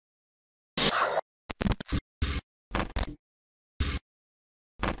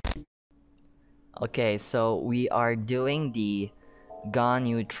Okay, so we are doing the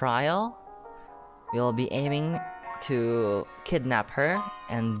Ganyu trial. We'll be aiming to kidnap her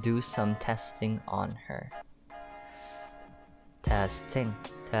and do some testing on her. Testing.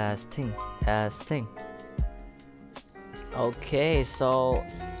 Okay, so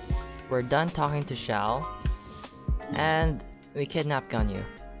we're done talking to Xiao, and we kidnap Ganyu.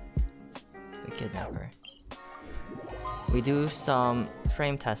 We kidnap her. We do some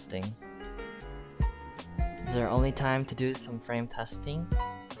frame testing. Is there only time to do some frame testing?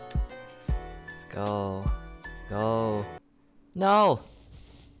 Let's go. Let's go. No!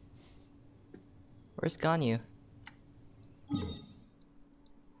 Where's Ganyu? We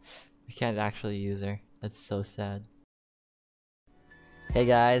can't actually use her. That's so sad. Hey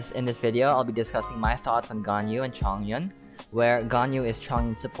guys, in this video I'll be discussing my thoughts on Ganyu and Chongyun, where Ganyu is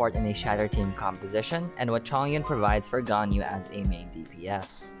Chongyun's support in a shatter team composition, and what Chongyun provides for Ganyu as a main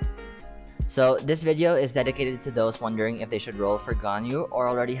DPS. So this video is dedicated to those wondering if they should roll for Ganyu or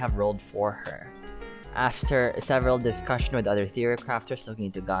already have rolled for her. After several discussions with other theory crafters looking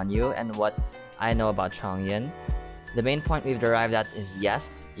into Ganyu and what I know about Chongyun, the main point we've derived at is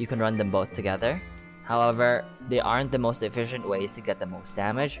yes, you can run them both together. However, they aren't the most efficient ways to get the most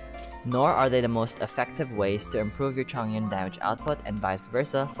damage, nor are they the most effective ways to improve your Chongyun damage output, and vice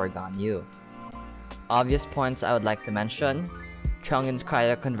versa for Ganyu. Obvious points I would like to mention: Chongyun's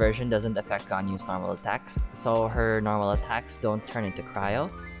cryo conversion doesn't affect Ganyu's normal attacks, so her normal attacks don't turn into cryo.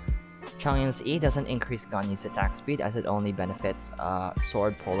 Chongyun's E doesn't increase Ganyu's attack speed, as it only benefits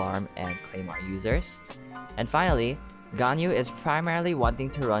sword, polearm, and claymore users. And finally, Ganyu is primarily wanting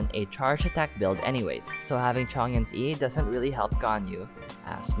to run a charged attack build anyways, so having Chongyun's E doesn't really help Ganyu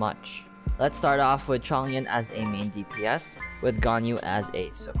as much. Let's start off with Chongyun as a main DPS, with Ganyu as a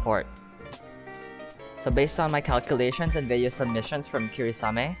support. So based on my calculations and video submissions from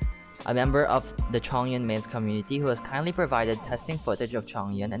Kirisame, a member of the Chongyun mains community who has kindly provided testing footage of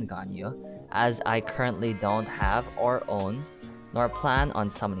Chongyun and Ganyu, as I currently don't have or own, nor plan on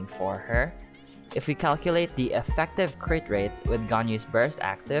summoning for her. If we calculate the effective crit rate with Ganyu's burst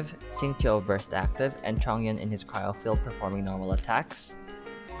active, Xingqiu burst active, and Chongyun in his cryo field performing normal attacks,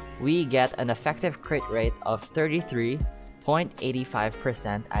 we get an effective crit rate of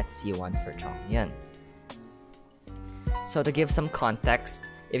 33.85% at C1 for Chongyun. So to give some context,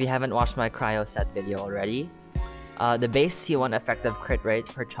 if you haven't watched my cryo set video already, the base C1 effective crit rate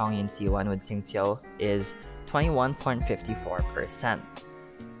for Chongyun C1 with Xingqiu is 21.54%.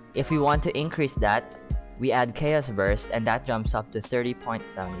 If we want to increase that, we add Chaos Burst, and that jumps up to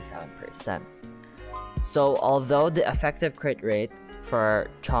 30.77%. So although the effective crit rate for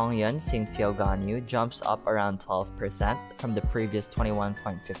Chongyun, Xingqiu, Ganyu jumps up around 12% from the previous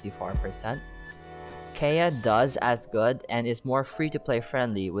 21.54%, Kea does as good and is more free-to-play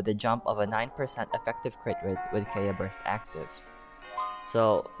friendly with a jump of a 9% effective crit rate with Kea Burst active.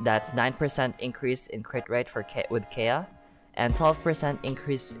 So that's 9% increase in crit rate with Kea, and 12%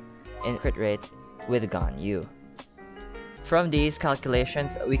 increase in crit rate with Ganyu. From these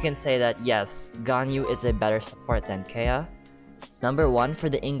calculations, we can say that yes, Ganyu is a better support than Kea. Number 1 for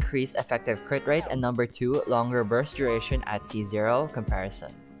the increased effective crit rate, and number 2, longer burst duration at C0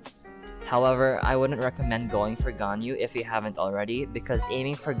 comparison. However, I wouldn't recommend going for Ganyu if you haven't already, because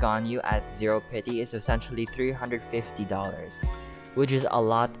aiming for Ganyu at 0 pity is essentially $350, which is a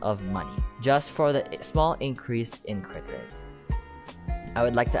lot of money, just for the small increase in crit rate. I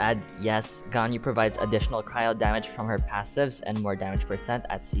would like to add, yes, Ganyu provides additional cryo damage from her passives and more damage percent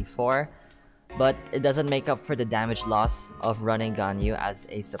at C4, but it doesn't make up for the damage loss of running Ganyu as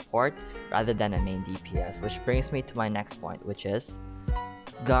a support rather than a main DPS, which brings me to my next point, which is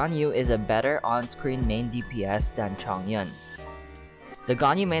Ganyu is a better on-screen main DPS than Chongyun. The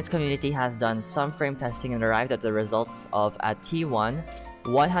Ganyu mains community has done some frame testing and arrived at the results of, at T1,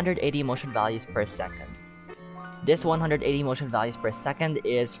 180 motion values per second. This 180 motion values per second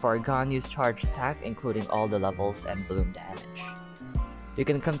is for Ganyu's charged attack, including all the levels and bloom damage. You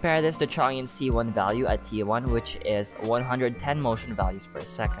can compare this to Chongyun's C1 value at T1, which is 110 motion values per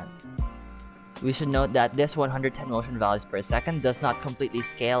second. We should note that this 110 motion values per second does not completely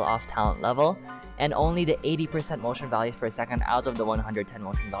scale off talent level, and only the 80% motion values per second out of the 110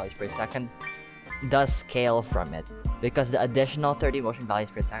 motion values per second does scale from it, because the additional 30 motion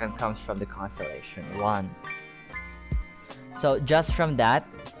values per second comes from the Constellation 1. So just from that,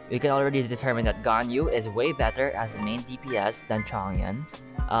 we can already determine that Ganyu is way better as a main DPS than Chongyun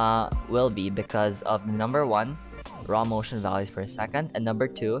will be, because of the number 1, raw motion values per second, and number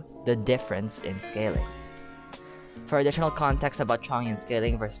 2, the difference in scaling. For additional context about Chongyun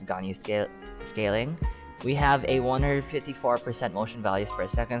scaling versus Ganyu scaling, We have a 154% motion values per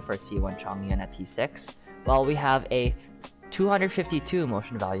second for C1 Chongyun at T6, while we have a 252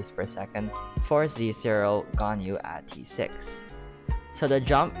 motion values per second for Z0 Ganyu at T6. So the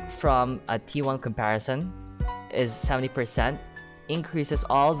jump from a T1 comparison is 70%, increases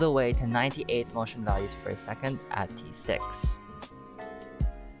all the way to 98 motion values per second at T6.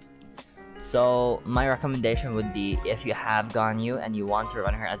 So my recommendation would be, if you have Ganyu and you want to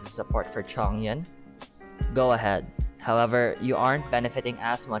run her as a support for Chongyun, go ahead. However, you aren't benefiting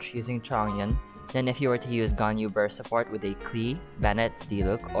as much using Chongyun than if you were to use Ganyu burst support with a Klee, Bennett,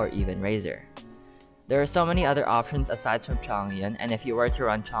 Diluc, or even Razor. There are so many other options aside from Chongyun, and if you were to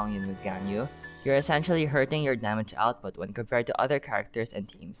run Chongyun with Ganyu, you're essentially hurting your damage output when compared to other characters and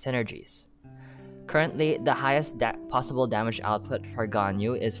team synergies. Currently, the highest possible damage output for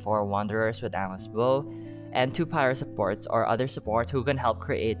Ganyu is for Wanderers with Amos Bow, and 2 Pyro supports or other supports who can help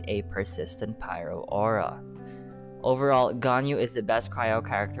create a persistent Pyro aura. Overall, Ganyu is the best cryo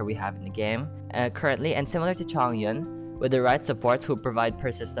character we have in the game currently, and similar to Chongyun, with the right supports who provide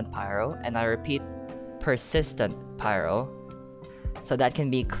persistent Pyro, and I repeat, persistent Pyro. So that can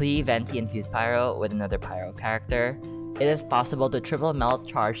be Klee, Venti, infused Pyro with another Pyro character. It is possible to triple melt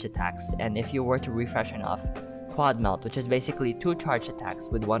charged attacks, and if you were to refresh enough, quad melt, which is basically 2 charged attacks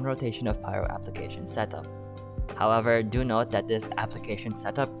with 1 rotation of Pyro application setup. However, do note that this application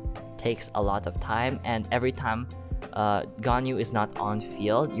setup takes a lot of time, and every time Ganyu is not on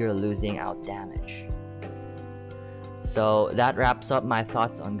field, you're losing out damage. So that wraps up my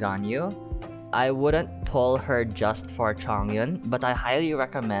thoughts on Ganyu. I wouldn't pull her just for Chongyun, but I highly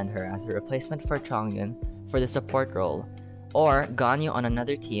recommend her as a replacement for Chongyun for the support role, or Ganyu on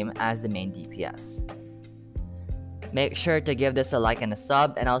another team as the main DPS. Make sure to give this a like and a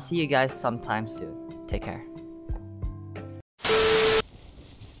sub, and I'll see you guys sometime soon. Take care.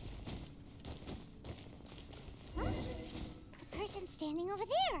 Person standing over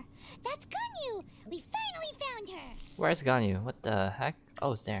there. That's Ganyu. We finally found her. Where's Ganyu? What the heck?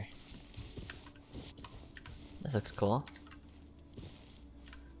 Oh, it's there. This looks cool.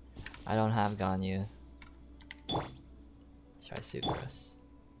 I don't have Ganyu. Let's try Sucrose.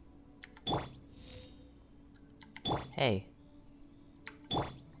 Hey.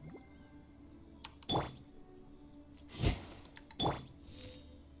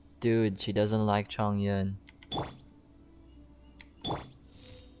 Dude, she doesn't like Chongyun.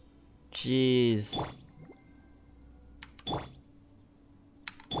 Jeez.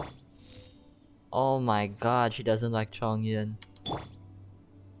 Oh my god, she doesn't like Chongyun.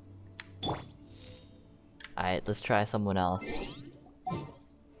 Alright, let's try someone else.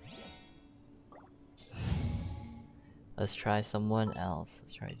 Let's try someone else.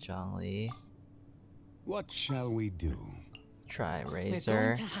 Let's try Zhongli. What shall we do? Try We're Razor.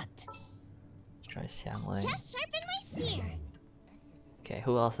 going to hunt. Let's try Xiangling. Just sharpen my spear. Okay,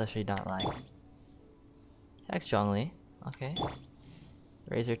 who else does she not like? Next Zhongli. Okay.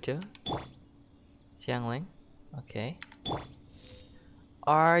 Razor 2. Xiangling. Okay.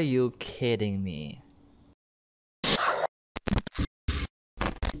 Are you kidding me?